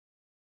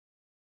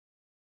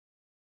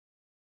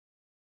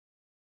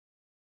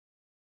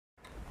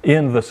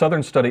In the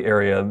southern study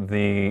area,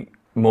 the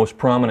most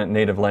prominent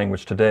native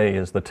language today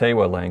is the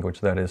Tewa language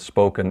that is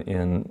spoken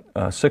in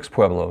 6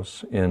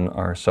 pueblos in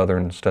our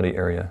southern study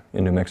area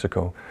in New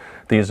Mexico.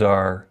 These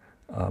are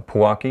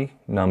Puaki,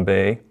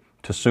 Nambe,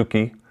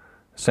 Tesuque,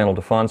 San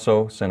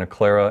Ildefonso, Santa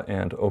Clara,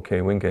 and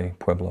Oquewingue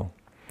Pueblo.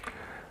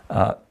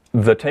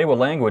 The Tewa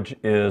language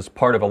is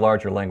part of a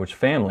larger language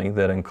family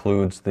that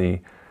includes the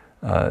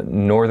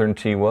Northern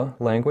Tewa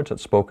language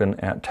that's spoken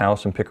at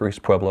Taos and Picary's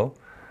Pueblo,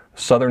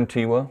 Southern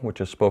Tewa,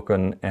 which is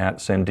spoken at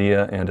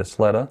Sandia and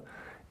Isleta,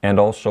 and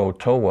also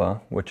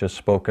Towa, which is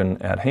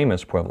spoken at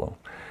Jemez Pueblo.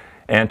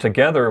 And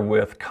together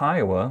with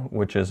Kiowa,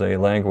 which is a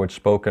language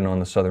spoken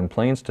on the Southern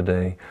Plains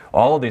today,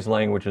 all of these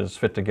languages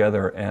fit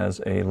together as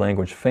a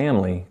language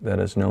family that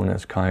is known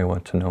as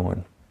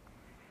Kiowa-Tanoan.